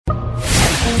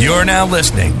You're now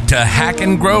listening to Hack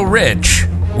and Grow Rich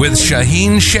with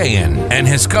Shaheen Shayan and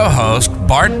his co-host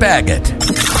Bart Baggett,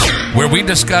 where we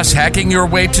discuss hacking your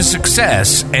way to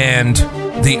success and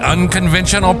the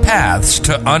unconventional paths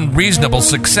to unreasonable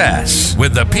success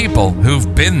with the people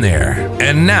who've been there.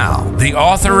 And now, the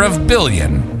author of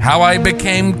Billion, How I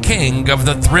Became King of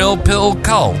the Thrill Pill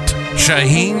Cult,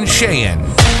 Shaheen Shayan.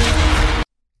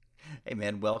 Hey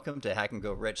man, welcome to Hack and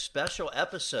Go Rich special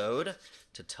episode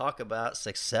to talk about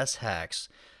success hacks.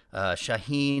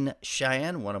 Shaheen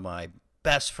Shayan, one of my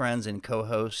best friends and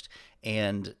co-host,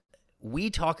 and we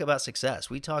talk about success.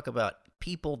 We talk about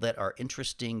people that are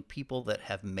interesting, people that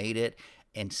have made it,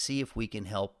 and see if we can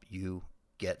help you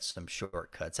get some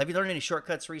shortcuts. Have you learned any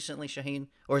shortcuts recently, Shaheen,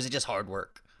 or is it just hard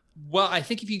work? Well, I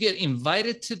think if you get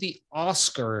invited to the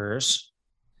Oscars,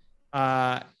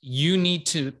 you need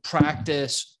to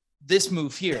practice this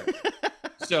move here.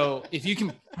 So if you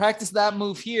can practice that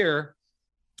move here,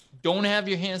 don't have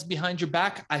your hands behind your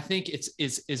back, I think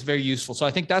it's very useful. So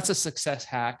I think that's a success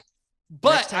hack.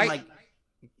 But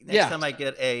next time I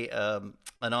get an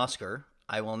Oscar,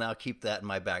 I will now keep that in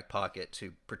my back pocket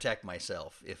to protect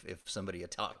myself if somebody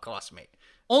costs me.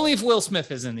 Only if Will Smith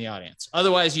is in the audience.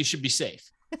 Otherwise, you should be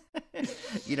safe.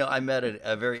 You know, I met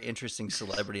a very interesting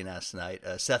celebrity last night,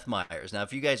 Seth Meyers. Now,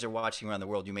 if you guys are watching around the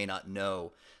world, you may not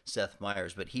know Seth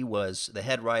Meyers, but he was the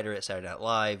head writer at Saturday Night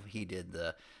Live. He did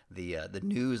the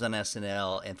news on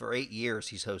SNL, and for 8 years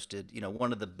he's hosted,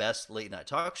 one of the best late night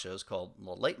talk shows called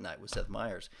Late Night with Seth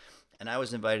Meyers. And I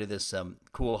was invited to this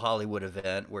cool Hollywood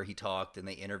event where he talked and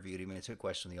they interviewed him and they took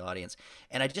questions from the audience.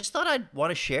 And I just thought I'd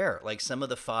want to share like some of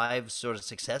the 5 sort of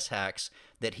success hacks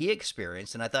that he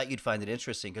experienced. And I thought you'd find it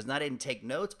interesting because I didn't take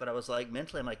notes, but I was like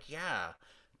mentally, I'm like, yeah,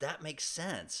 that makes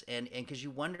sense. And because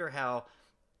you wonder how,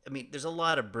 there's a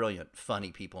lot of brilliant,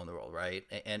 funny people in the world, right?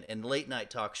 And late night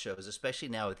talk shows, especially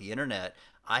now with the internet,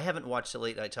 I haven't watched a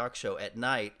late night talk show at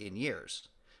night in years.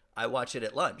 I watch it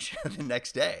at lunch the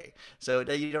next day. So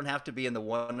you don't have to be in the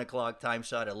 1 o'clock time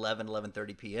slot at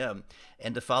 11:30 p.m.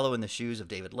 And to follow in the shoes of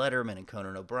David Letterman and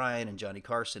Conan O'Brien and Johnny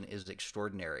Carson is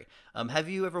extraordinary. Have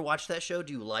you ever watched that show?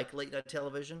 Do you like late night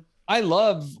television? I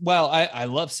love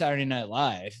Saturday Night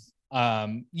Live.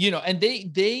 And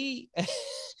they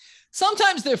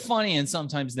sometimes they're funny and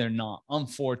sometimes they're not,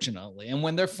 unfortunately. And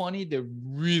when they're funny, they're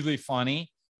really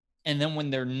funny. And then when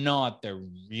they're not, they're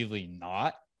really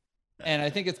not. And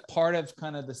I think it's part of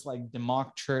kind of this like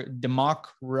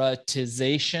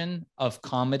democratization of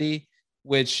comedy,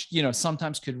 which,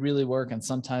 sometimes could really work and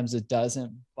sometimes it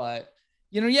doesn't. But,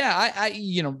 now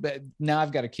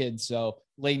I've got a kid, so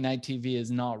late night TV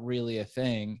is not really a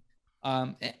thing.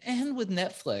 And with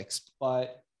Netflix,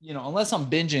 but, unless I'm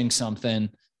binging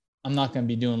something, I'm not going to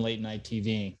be doing late night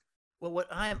TV. Well,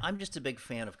 I'm just a big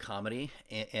fan of comedy,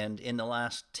 and in the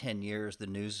last 10 years, the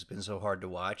news has been so hard to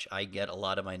watch. I get a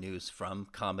lot of my news from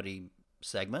comedy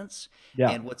segments. Yeah.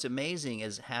 And what's amazing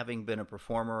is having been a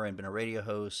performer and been a radio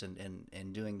host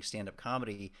and doing stand-up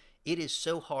comedy, it is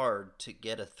so hard to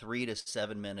get a 3 to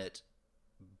 7 minute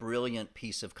brilliant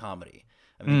piece of comedy.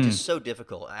 It's just so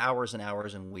difficult, hours and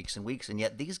hours and weeks, and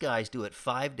yet these guys do it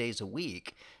 5 days a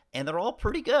week, and they're all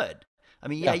pretty good.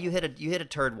 You hit a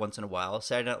turd once in a while.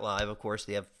 Saturday Night Live, of course,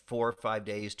 they have 4 or 5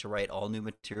 days to write all new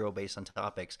material based on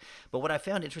topics. But what I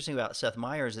found interesting about Seth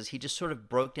Meyers is he just sort of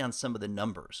broke down some of the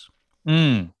numbers.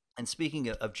 And speaking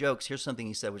of jokes, here's something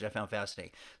he said, which I found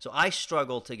fascinating. So I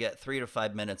struggle to get 3 to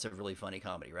 5 minutes of really funny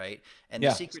comedy, right? And the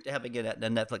secret to having a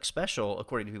Netflix special,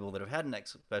 according to people that have had Netflix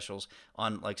specials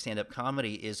on like stand-up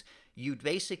comedy, is you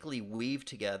basically weave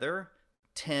together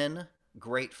 10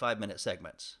 great 5-minute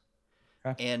segments.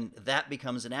 And that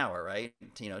becomes an hour, right?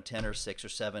 10 or 6 or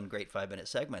 7 great 5-minute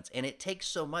segments. And it takes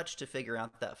so much to figure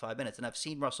out that 5 minutes. And I've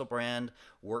seen Russell Brand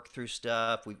work through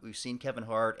stuff. We've seen Kevin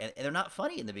Hart, and they're not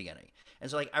funny in the beginning. And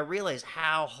so I realize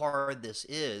how hard this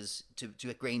is to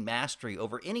gain mastery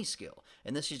over any skill.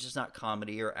 And this is just not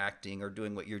comedy or acting or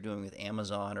doing what you're doing with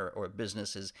Amazon or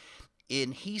businesses.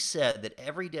 And he said that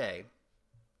every day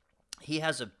he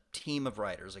has a team of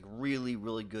writers, like really,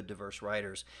 really good, diverse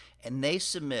writers, and they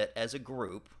submit as a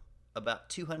group about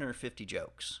 250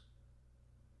 jokes,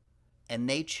 and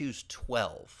they choose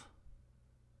 12.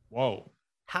 Whoa.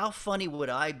 How funny would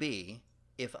I be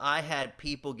if I had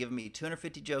people giving me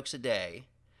 250 jokes a day,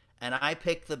 and I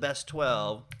picked the best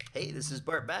 12? Hey, this is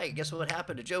Bart Baggett. Guess what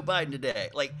happened to Joe Biden today?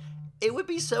 Like, it would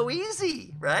be so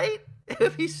easy, right? It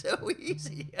would be so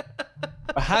easy.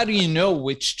 How do you know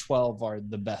which 12 are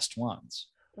the best ones?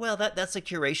 Well, that's a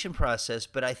curation process,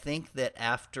 but I think that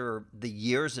after the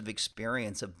years of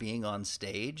experience of being on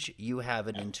stage, you have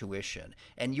an intuition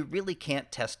and you really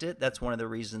can't test it. That's one of the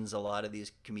reasons a lot of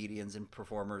these comedians and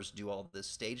performers do all this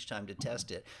stage time to test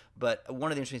it. But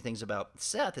one of the interesting things about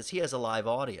Seth is he has a live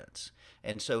audience.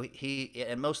 And so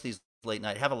and most of these late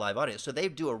night have a live audience. So they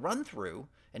do a run through,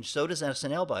 and so does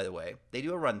SNL, by the way. They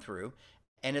do a run through.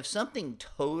 And if something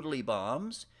totally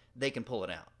bombs, they can pull it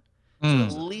out. So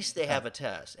at least they have a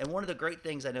test. And one of the great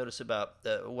things I noticed about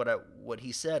what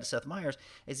he said, Seth Meyers,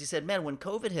 is he said, man, when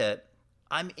COVID hit,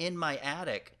 I'm in my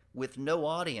attic with no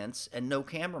audience and no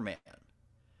cameraman.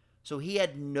 So he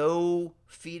had no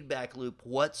feedback loop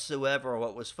whatsoever on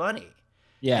what was funny.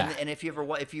 Yeah. And if you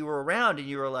were around and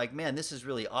you were like, man, this is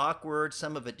really awkward,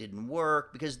 some of it didn't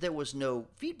work because there was no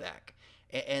feedback.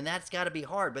 And that's got to be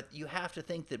hard. But you have to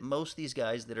think that most of these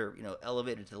guys that are,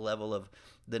 elevated to the level of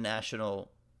the national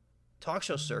talk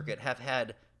show circuit have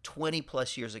had 20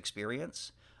 plus years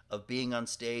experience of being on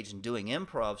stage and doing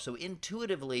improv. So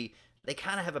intuitively, they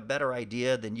kind of have a better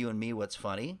idea than you and me what's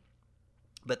funny.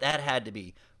 But that had to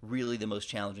be really the most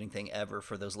challenging thing ever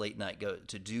for those late night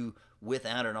to do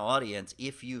without an audience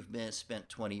if you've spent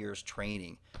 20 years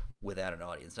training without an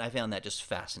audience. And I found that just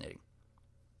fascinating.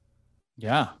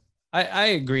 Yeah, I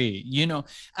agree.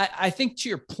 I think to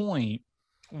your point,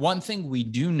 one thing we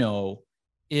do know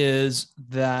is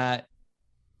that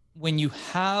when you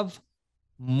have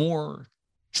more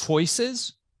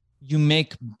choices, you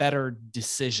make better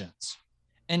decisions.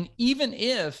 And even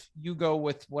if you go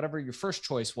with whatever your first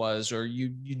choice was, or you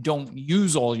don't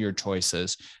use all your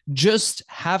choices, just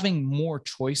having more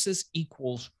choices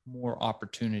equals more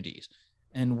opportunities.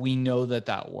 And we know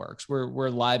that works. We're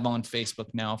live on Facebook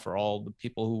now for all the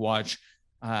people who watch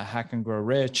Hack and Grow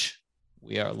Rich.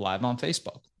 We are live on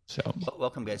Facebook. So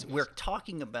welcome, guys. We're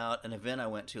talking about an event I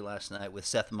went to last night with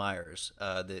Seth Meyers,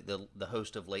 the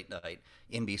host of Late Night,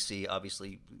 NBC,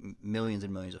 obviously millions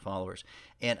and millions of followers.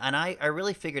 And I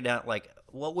really figured out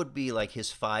what would be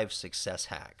his 5 success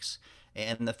hacks.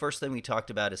 And the first thing we talked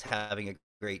about is having a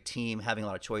great team, having a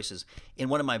lot of choices. In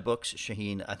one of my books,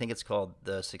 Shaheen, I think it's called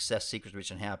The Success Secrets,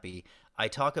 Rich and Happy, I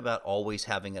talk about always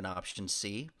having an option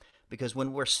C, because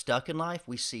when we're stuck in life,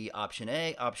 we see option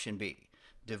A, option B.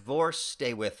 Divorce,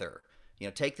 stay with her.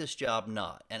 Take this job,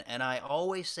 not. And I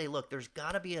always say, look, there's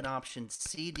got to be an option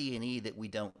C, D, and E that we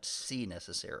don't see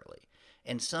necessarily.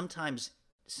 And sometimes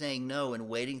saying no and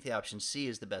waiting for the option C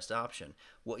is the best option.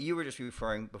 What you were just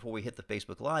referring before we hit the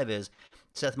Facebook Live is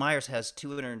Seth Meyers has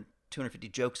 250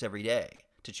 jokes every day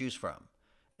to choose from.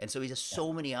 And so he has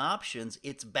so many options,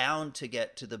 it's bound to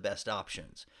get to the best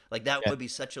options. That would be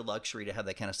such a luxury to have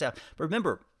that kind of staff. But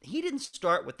remember, he didn't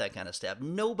start with that kind of staff.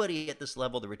 Nobody at this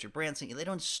level, the Richard Branson, they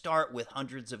don't start with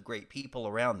hundreds of great people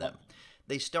around them.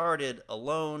 They started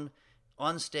alone,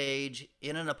 on stage,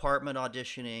 in an apartment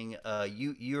auditioning.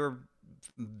 You're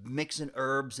mixing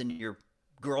herbs in your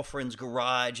girlfriend's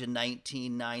garage in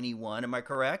 1991. Am I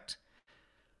correct?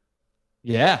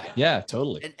 Yeah,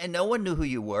 totally. And no one knew who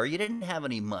you were. You didn't have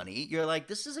any money. You're like,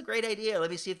 this is a great idea.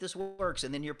 Let me see if this works.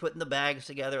 And then you're putting the bags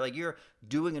together. You're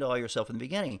doing it all yourself in the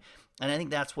beginning. And I think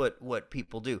that's what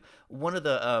people do. One of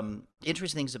the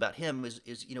interesting things about him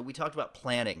is we talked about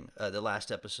planning the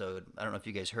last episode. I don't know if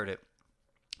you guys heard it,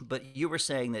 but you were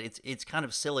saying that it's kind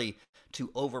of silly to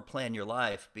overplan your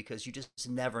life because you just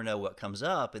never know what comes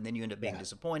up, and then you end up being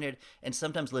disappointed. And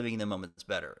sometimes living in the moment is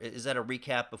better. Is that a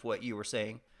recap of what you were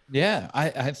saying? Yeah,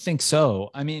 I think so.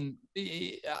 I mean,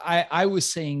 I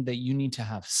was saying that you need to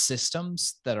have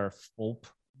systems that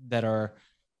are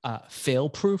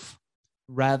fail-proof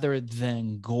rather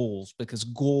than goals, because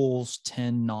goals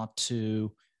tend not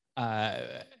to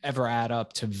ever add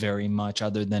up to very much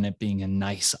other than it being a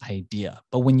nice idea.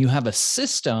 But when you have a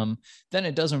system, then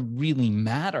it doesn't really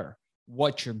matter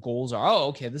what your goals are. Oh,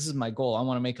 okay, this is my goal. I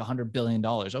want to make $100 billion.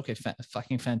 Okay,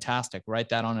 fucking fantastic. Write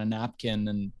that on a napkin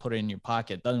and put it in your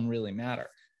pocket. Doesn't really matter.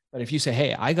 But if you say,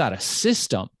 hey, I got a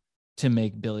system to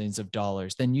make billions of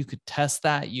dollars, then you could test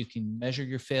that. You can measure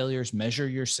your failures, measure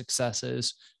your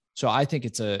successes. So I think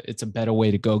it's a better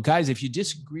way to go. Guys, if you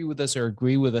disagree with us or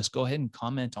agree with us, go ahead and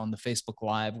comment on the Facebook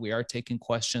Live. We are taking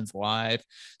questions live.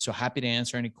 So happy to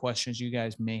answer any questions you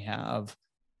guys may have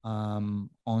on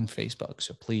Facebook.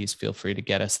 So please feel free to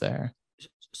get us there.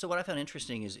 So what I found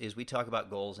interesting is we talk about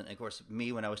goals, and of course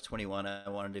me, when I was 21, I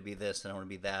wanted to be this and I want to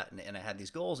be that, and I had these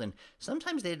goals, and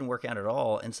sometimes they didn't work out at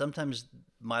all, and sometimes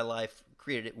my life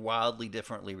created wildly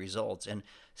differently results. And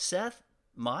Seth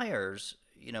Meyers,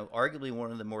 arguably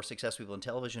one of the more successful people in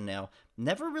television now,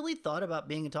 never really thought about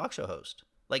being a talk show host.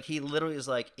 Like, he literally is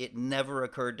like, it never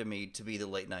occurred to me to be the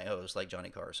late night host like Johnny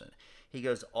Carson. He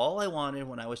goes, all I wanted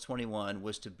when I was 21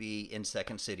 was to be in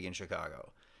Second City in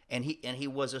Chicago. And he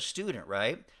was a student,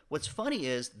 right? What's funny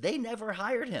is they never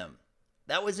hired him.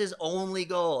 That was his only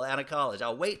goal out of college.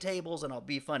 I'll wait tables and I'll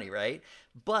be funny, right?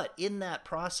 But in that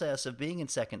process of being in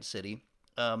Second City,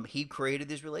 he created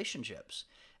these relationships.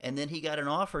 And then he got an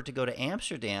offer to go to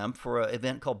Amsterdam for an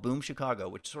event called Boom Chicago,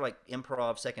 which is sort of like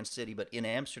Improv Second City, but in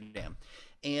Amsterdam.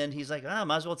 And he's like,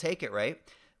 might as well take it, right?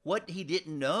 What he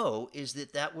didn't know is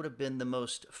that that would have been the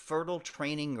most fertile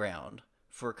training ground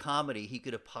for comedy he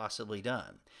could have possibly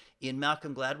done. In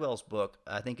Malcolm Gladwell's book,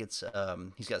 I think it's,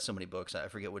 he's got so many books, I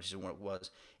forget which one it was,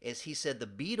 is he said the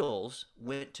Beatles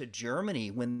went to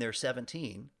Germany when they're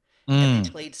 17, and they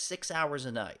played 6 hours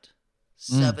a night,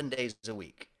 7 days a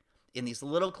week, in these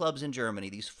little clubs in Germany,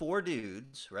 these 4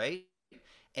 dudes, right?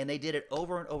 And they did it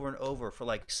over and over and over for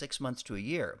like 6 months to a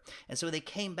year. And so they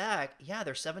came back,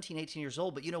 they're 17, 18 years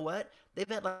old, but you know what? They've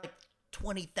had like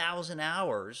 20,000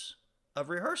 hours of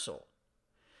rehearsal.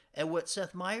 And what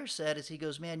Seth Meyers said is, he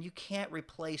goes, man, you can't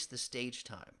replace the stage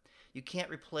time. You can't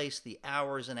replace the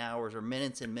hours and hours or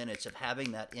minutes and minutes of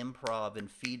having that improv and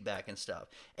feedback and stuff.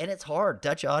 And it's hard.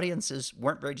 Dutch audiences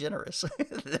weren't very generous.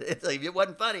 It's like, if it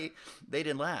wasn't funny, they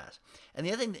didn't last. And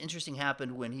the other thing that interesting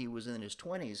happened when he was in his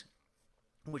 20s,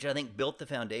 which I think built the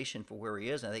foundation for where he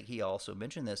is, and I think he also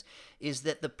mentioned this, is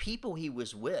that the people he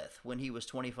was with when he was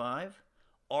 25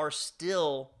 are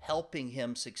still helping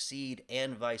him succeed,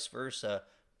 and vice versa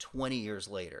 20 years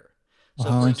later. So,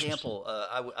 for example,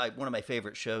 one of my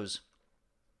favorite shows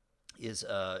is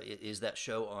that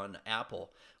show on Apple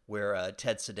where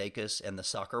Ted Sudeikis and the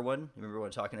soccer one. Remember what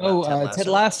I'm talking about? Ted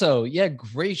Lasso. Yeah,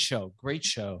 great show. Great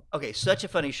show. Okay, such a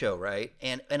funny show, right?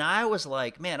 And I was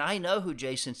like, man, I know who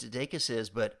Jason Sudeikis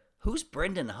is, but who's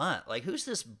Brendan Hunt? Like, who's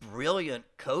this brilliant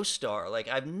co-star? Like,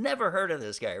 I've never heard of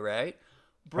this guy, right?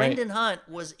 Brendan Hunt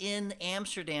was in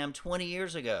Amsterdam 20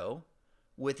 years ago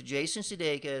with Jason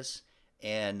Sudeikis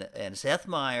and Seth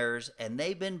Meyers, and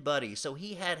they've been buddies. So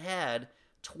he had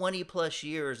 20 plus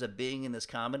years of being in this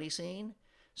comedy scene.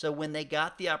 So when they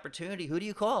got the opportunity, who do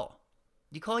you call?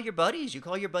 You call your buddies. You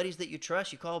call your buddies that you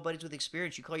trust. You call buddies with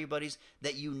experience. You call your buddies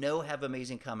that you know have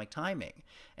amazing comic timing.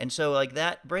 And so like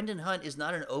that, Brendan Hunt is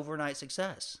not an overnight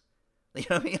success. You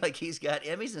know what I mean? Like, he's got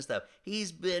Emmys and stuff.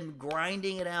 He's been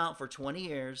grinding it out for 20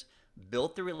 years,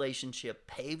 built the relationship,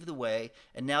 paved the way,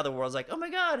 and now the world's like, oh my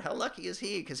God, how lucky is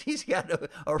he? Because he's got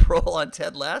a role on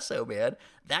Ted Lasso, man.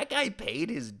 That guy paid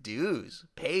his dues.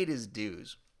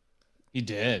 He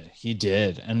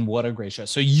did. And what a great show.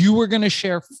 So you were going to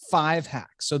share 5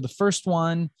 hacks. So the first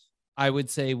one I would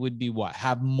say would be what?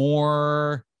 Have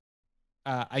more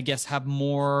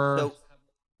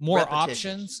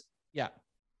options. Yeah.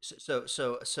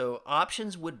 So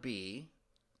options would be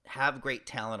have great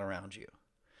talent around you.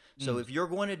 So if you're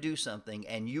going to do something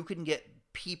and you can get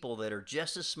people that are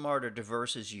just as smart or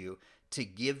diverse as you to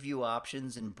give you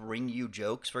options and bring you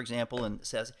jokes, for example,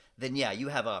 then yeah, you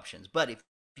have options. But if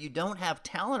you don't have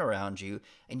talent around you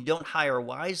and you don't hire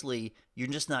wisely, you're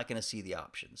just not going to see the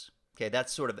options. Okay,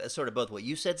 that's sort of both what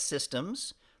you said,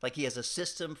 systems, like he has a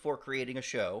system for creating a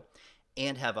show,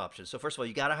 and have options. So first of all,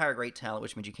 you got to hire great talent,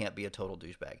 which means you can't be a total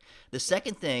douchebag. The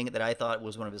second thing that I thought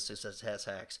was one of his success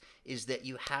hacks is that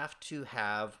you have to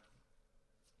have,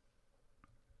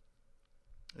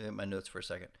 my notes for a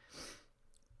second.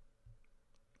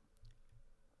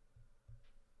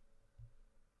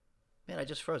 Man, I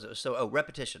just froze it. So,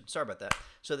 repetition. Sorry about that.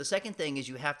 So the second thing is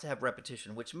you have to have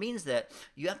repetition, which means that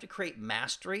you have to create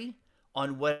mastery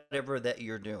on whatever that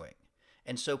you're doing.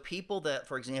 And so people that,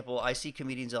 for example, I see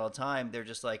comedians all the time, they're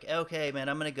just like, okay, man,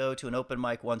 I'm going to go to an open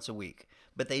mic once a week,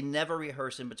 but they never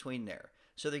rehearse in between there.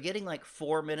 So they're getting like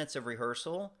 4 minutes of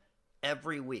rehearsal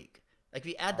every week. Like if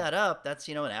you add that up, that's,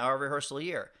 an hour of rehearsal a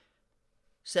year.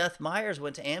 Seth Meyers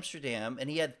went to Amsterdam and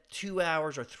he had 2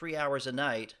 hours or 3 hours a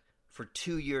night for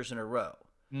 2 years in a row.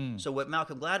 So what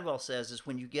Malcolm Gladwell says is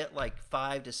when you get like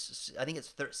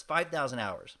 5,000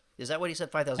 hours. Is that what he said?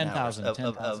 5,000 hours of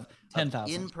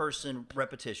in-person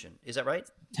repetition. Is that right?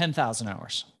 10,000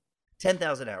 hours.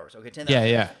 10,000 hours. Okay, 10,000.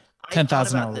 Yeah.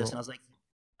 10,000 hours. This, and I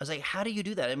was like, how do you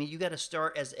do that? I mean, you got to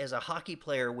start as a hockey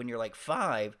player when you're like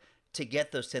 5 to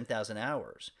get those 10,000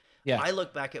 hours. Yeah. I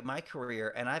look back at my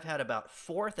career and I've had about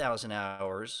 4,000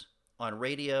 hours on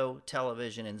radio,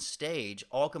 television, and stage,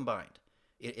 all combined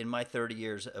in my 30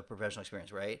 years of professional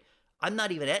experience, right? I'm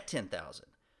not even at 10,000.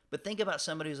 But think about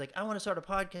somebody who's like, I want to start a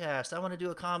podcast. I want to do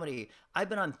a comedy. I've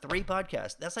been on 3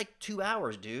 podcasts. That's like 2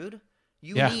 hours, dude.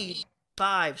 You need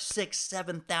 5, 6,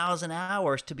 7,000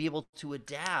 hours to be able to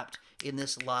adapt in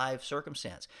this live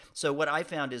circumstance. So what I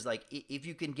found is like, if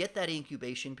you can get that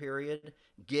incubation period,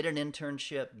 get an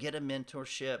internship, get a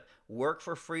mentorship, work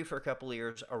for free for a couple of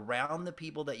years around the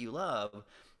people that you love,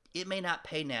 it may not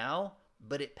pay now,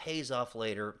 but it pays off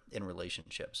later in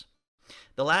relationships.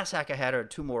 The last hack I had, or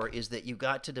two more, is that you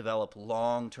got to develop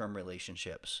long-term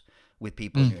relationships with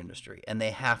people in your industry, and they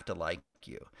have to like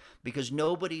you, because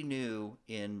nobody knew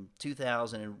in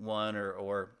 2001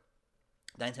 or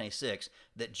 1996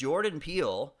 that Jordan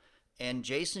Peele and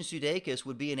Jason Sudeikis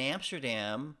would be in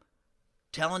Amsterdam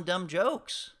telling dumb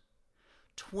jokes.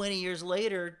 20 years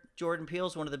later, Jordan Peele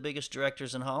is one of the biggest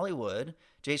directors in Hollywood.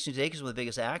 Jason Sudeikis is one of the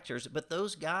biggest actors. But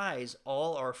those guys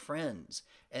all are friends.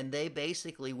 And they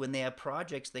basically, when they have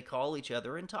projects, they call each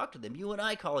other and talk to them. You and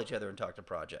I call each other and talk to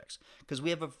projects because we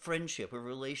have a friendship, a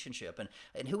relationship.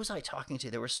 And who was I talking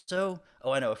to? They were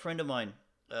I know, a friend of mine,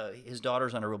 his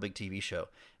daughter's on a real big TV show.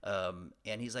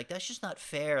 And he's like, that's just not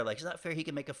fair. Like, it's not fair he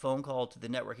can make a phone call to the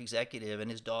network executive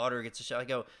and his daughter gets a show. I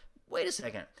go, wait a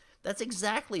second. That's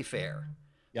exactly fair.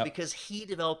 Yep. Because he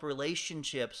developed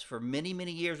relationships for many,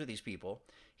 many years with these people.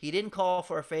 He didn't call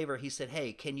for a favor. He said,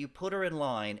 hey, can you put her in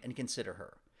line and consider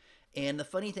her? And the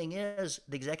funny thing is,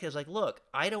 the executive's like, look,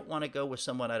 I don't want to go with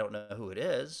someone I don't know who it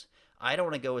is. I don't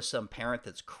want to go with some parent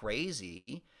that's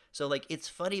crazy. So, like, it's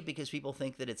funny because people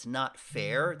think that it's not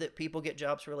fair that people get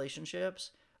jobs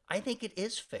relationships. I think it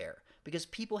is fair because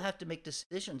people have to make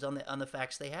decisions on the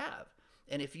facts they have.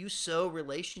 And if you sow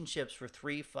relationships for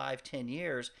 3, 5, 10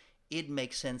 years, it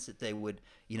makes sense that they would,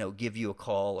 give you a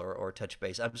call or touch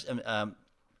base.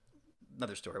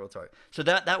 Another story. We'll talk. So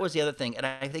that was the other thing. And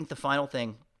I think the final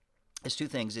thing is two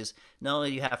things: is not only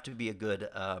do you have to be a good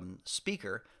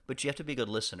speaker, but you have to be a good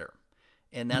listener.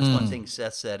 And that's one thing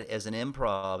Seth said as an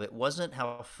improv. It wasn't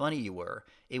how funny you were.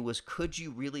 It was, could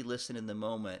you really listen in the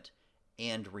moment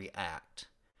and react?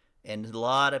 And a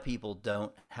lot of people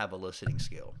don't have a listening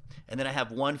skill. And then I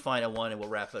have one final one, and we'll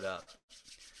wrap it up.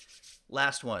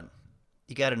 Last one.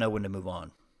 You got to know when to move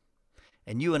on.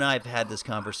 And you and I have had this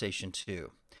conversation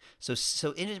too. So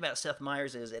interesting about Seth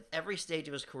Meyers is at every stage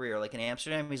of his career, like in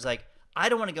Amsterdam, he's like, I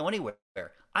don't want to go anywhere.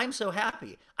 I'm so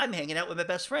happy. I'm hanging out with my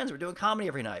best friends. We're doing comedy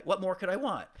every night. What more could I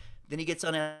want? Then he gets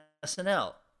on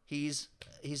SNL. He's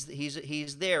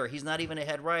there. He's not even a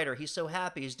head writer. He's so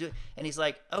happy. And he's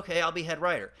like, okay, I'll be head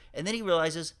writer. And then he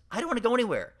realizes, I don't want to go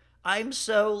anywhere. I'm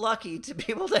so lucky to be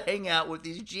able to hang out with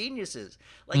these geniuses.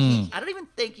 Like, I don't even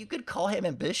think you could call him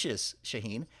ambitious,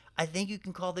 Shaheen. I think you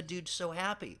can call the dude so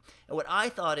happy. And what I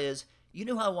thought is, you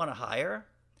know who I want to hire?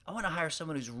 I want to hire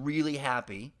someone who's really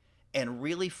happy and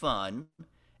really fun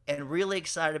and really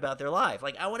excited about their life.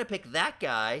 Like, I want to pick that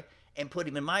guy and put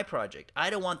him in my project. I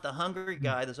don't want the hungry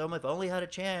guy that's, if I only had a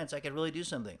chance, I could really do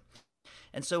something.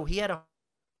 And so he had a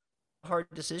hard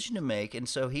decision to make, and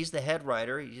so he's the head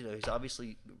writer. He's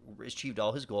obviously achieved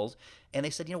all his goals, and they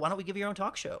said, why don't we give you your own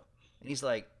talk show? And he's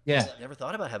like, I never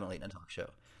thought about having a late night talk show.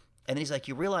 And then he's like,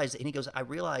 you realize, and he goes, I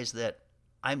realize that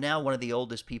I'm now one of the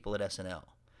oldest people at SNL,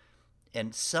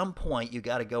 and some point you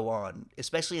got to go on,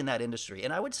 especially in that industry.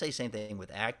 And I would say same thing with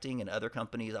acting and other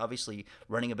companies. Obviously,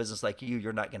 running a business like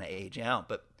you're not going to age out,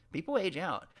 but people age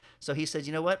out. So he said,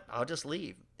 you know what, I'll just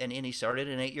leave. And he started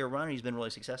an 8-year run, and he's been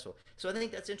really successful. So I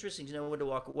think that's interesting to know when to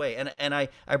walk away. And I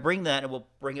bring that, and we'll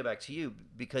bring it back to you,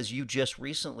 because you just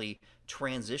recently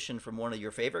transitioned from one of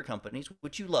your favorite companies,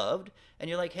 which you loved, and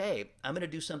you're like, hey, I'm going to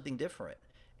do something different.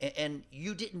 And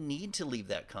you didn't need to leave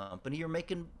that company. You're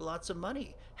making lots of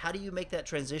money. How do you make that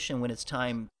transition when it's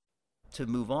time to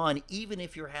move on, even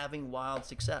if you're having wild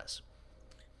success?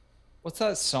 What's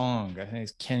that song? I think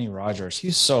it's Kenny Rogers.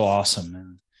 He's so awesome,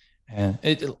 man. And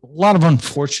a lot of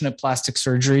unfortunate plastic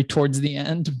surgery towards the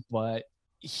end, but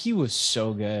he was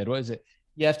so good. What is it?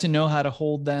 You have to know how to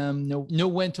hold them, know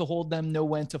when to hold them, know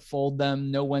when to fold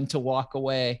them, know when to walk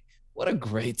away. What a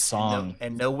great song.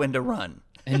 And know when to run.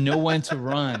 And know when to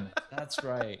run. That's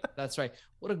right.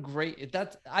 What a great,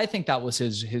 I think that was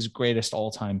his greatest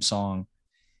all-time song.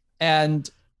 And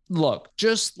look,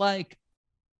 just like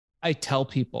I tell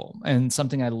people, and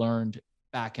something I learned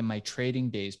back in my trading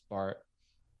days, Bart,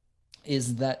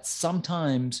 is that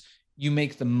sometimes you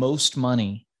make the most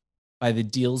money by the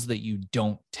deals that you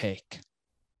don't take.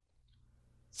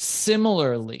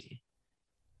 Similarly,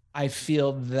 I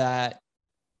feel that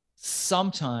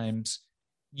sometimes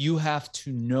you have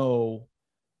to know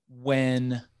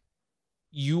when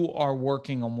you are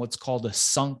working on what's called a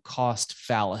sunk cost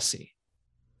fallacy.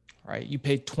 All right, you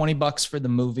paid $20 for the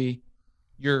movie.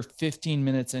 You're 15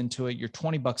 minutes into it. Your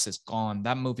 $20 is gone.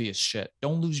 That movie is shit.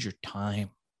 Don't lose your time.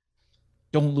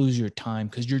 Don't lose your time,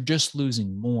 because you're just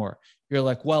losing more. you're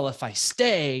like, well, if I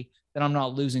stay, then I'm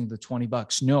not losing the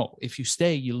 $20. No, if you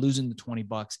stay, you're losing the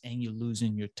 $20 and you're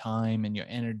losing your time and your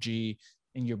energy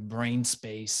and your brain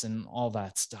space and all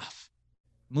that stuff.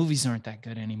 Movies aren't that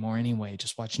good anymore anyway.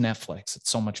 Just watch Netflix. It's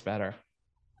so much better.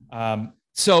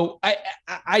 So I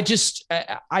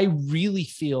really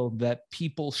feel that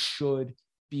people should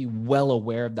be well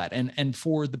aware of that. And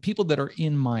for the people that are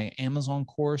in my Amazon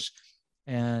course,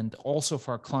 and also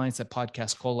for our clients at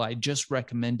Podcast Cola, I just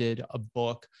recommended a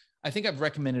book. I think I've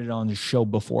recommended it on the show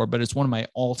before, but it's one of my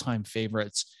all-time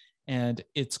favorites. And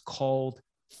it's called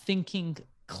Thinking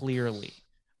Clearly,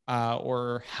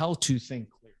 or How to Think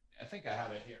Clearly. I think I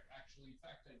have it here. Actually, in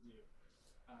fact, I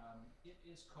do. It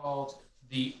is called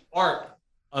The Art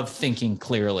of Thinking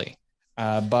Clearly,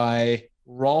 by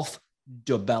Rolf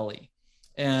Dobelli.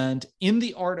 And in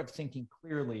The Art of Thinking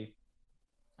Clearly,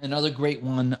 another great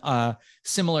one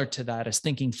similar to that is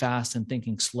Thinking Fast and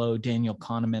Thinking Slow, Daniel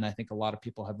Kahneman. I think a lot of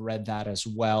people have read that as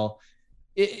well.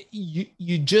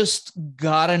 You just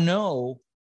got to know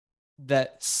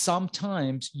that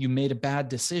sometimes you made a bad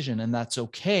decision, and that's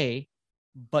okay,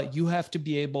 but you have to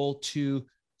be able to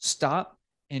stop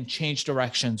and change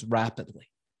directions rapidly.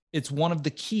 It's one of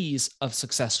the keys of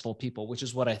successful people, which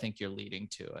is what I think you're leading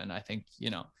to. And I think,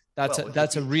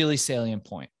 that's a really salient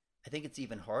point. I think it's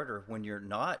even harder when you're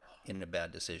not in a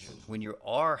bad decision, when you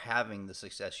are having the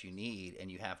success you need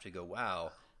and you have to go, wow,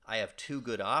 I have two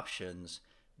good options.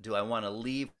 Do I want to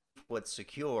leave what's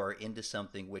secure into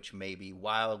something which may be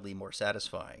wildly more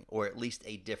satisfying, or at least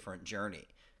a different journey?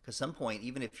 Because some point,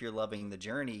 even if you're loving the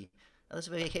journey, let's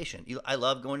vacation. I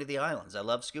love going to the islands. I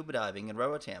love scuba diving and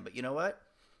Roatan. But you know what?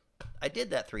 I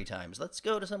did that 3 times. Let's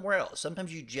go to somewhere else.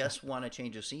 Sometimes you just want to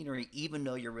change of scenery, even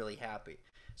though you're really happy.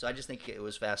 So I just think it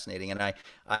was fascinating. And I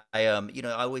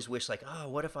always wish, like, oh,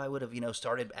 what if I would have,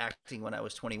 started acting when I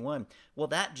was 21? Well,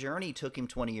 that journey took him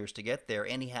 20 years to get there,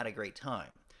 and he had a great time.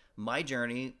 My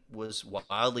journey was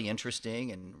wildly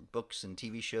interesting, and books and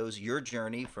TV shows. Your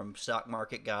journey from stock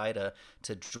market guy to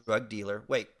drug dealer.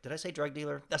 Wait, did I say drug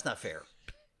dealer? That's not fair.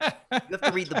 You have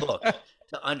to read the book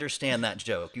to understand that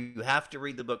joke. You have to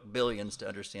read the book Billions to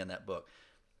understand that book.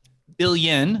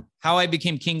 Billion, How I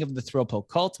Became King of the Thrill Pill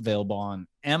Cult, available on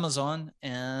Amazon,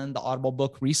 and the Audible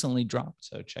book recently dropped.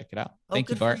 So check it out. Thank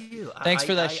you, Bart. Thanks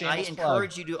for that. I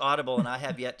encourage you to Audible, and I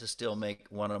have yet to still make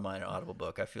one of mine an Audible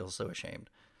book. I feel so ashamed.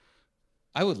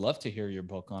 I would love to hear your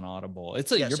book on Audible.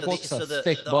 Book's a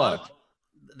thick book.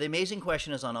 The Amazing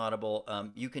Question is on Audible.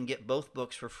 You can get both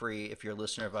books for free if you're a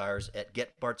listener of ours at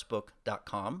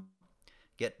getbartsbook.com.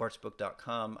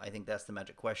 Getbartsbook.com. I think that's the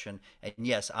magic question. And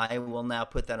yes, I will now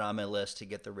put that on my list to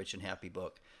get the Rich and Happy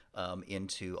book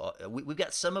we've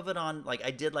got some of it on, like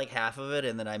I did like half of it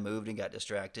and then I moved and got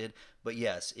distracted. But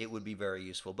yes, it would be very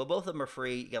useful. But both of them are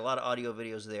free. You get a lot of audio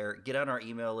videos there. Get on our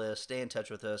email list. Stay in touch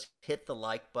with us. Hit the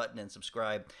like button and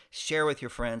subscribe. Share with your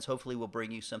friends. Hopefully we'll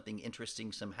bring you something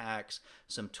interesting, some hacks,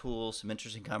 some tools, some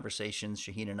interesting conversations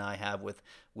Shaheen and I have with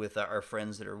our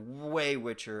friends that are way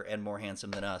richer and more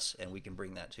handsome than us, and we can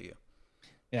bring that to you.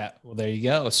 Yeah, well, there you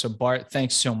go. So Bart,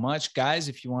 thanks so much. Guys,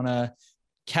 if you want to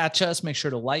catch us, make sure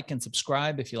to like and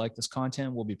subscribe. If you like this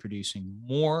content, we'll be producing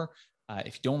more.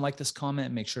 If you don't like this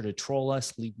comment, make sure to troll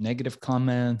us, leave negative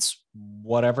comments.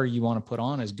 Whatever you want to put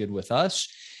on is good with us.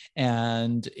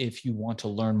 And if you want to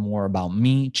learn more about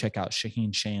me, check out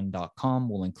ShaheenShayan.com.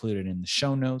 We'll include it in the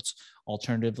show notes.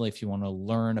 Alternatively, if you want to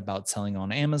learn about selling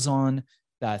on Amazon,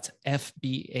 that's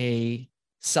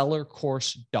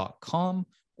FBAsellercourse.com.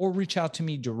 Or reach out to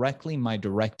me directly. My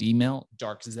direct email,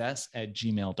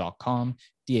 darkzess@gmail.com,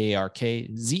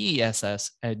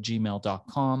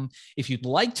 darkzess@gmail.com. If you'd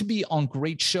like to be on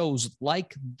great shows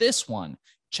like this one,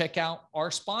 check out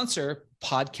our sponsor,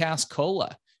 Podcast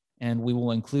Cola. And we will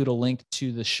include a link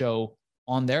to the show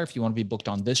on there. If you want to be booked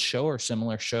on this show or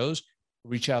similar shows,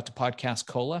 reach out to Podcast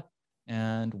Cola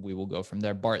and we will go from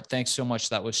there. Bart, thanks so much.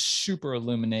 That was super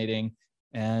illuminating.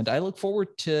 And I look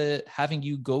forward to having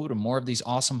you go to more of these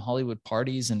awesome Hollywood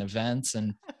parties and events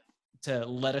and to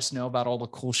let us know about all the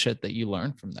cool shit that you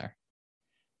learned from there.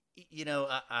 You know,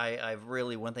 I've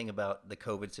really, one thing about the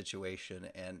COVID situation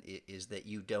is that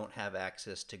you don't have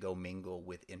access to go mingle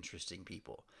with interesting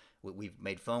people. We've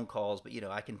made phone calls, but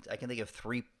I can think of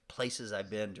 3 places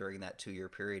I've been during that 2-year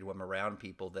period when I'm around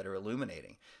people that are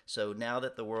illuminating. So now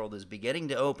that the world is beginning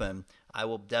to open, I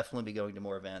will definitely be going to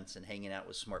more events and hanging out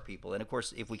with smart people. And of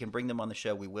course, if we can bring them on the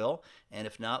show, we will. And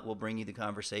if not, we'll bring you the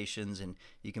conversations and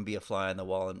you can be a fly on the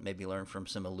wall and maybe learn from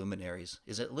some illuminaries.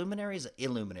 Is it luminaries?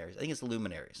 Illuminaries. I think it's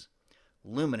luminaries.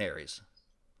 Luminaries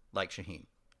like Shaheen.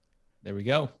 There we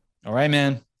go. All right,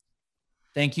 man.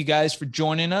 Thank you guys for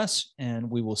joining us,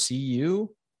 and we will see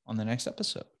you on the next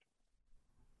episode.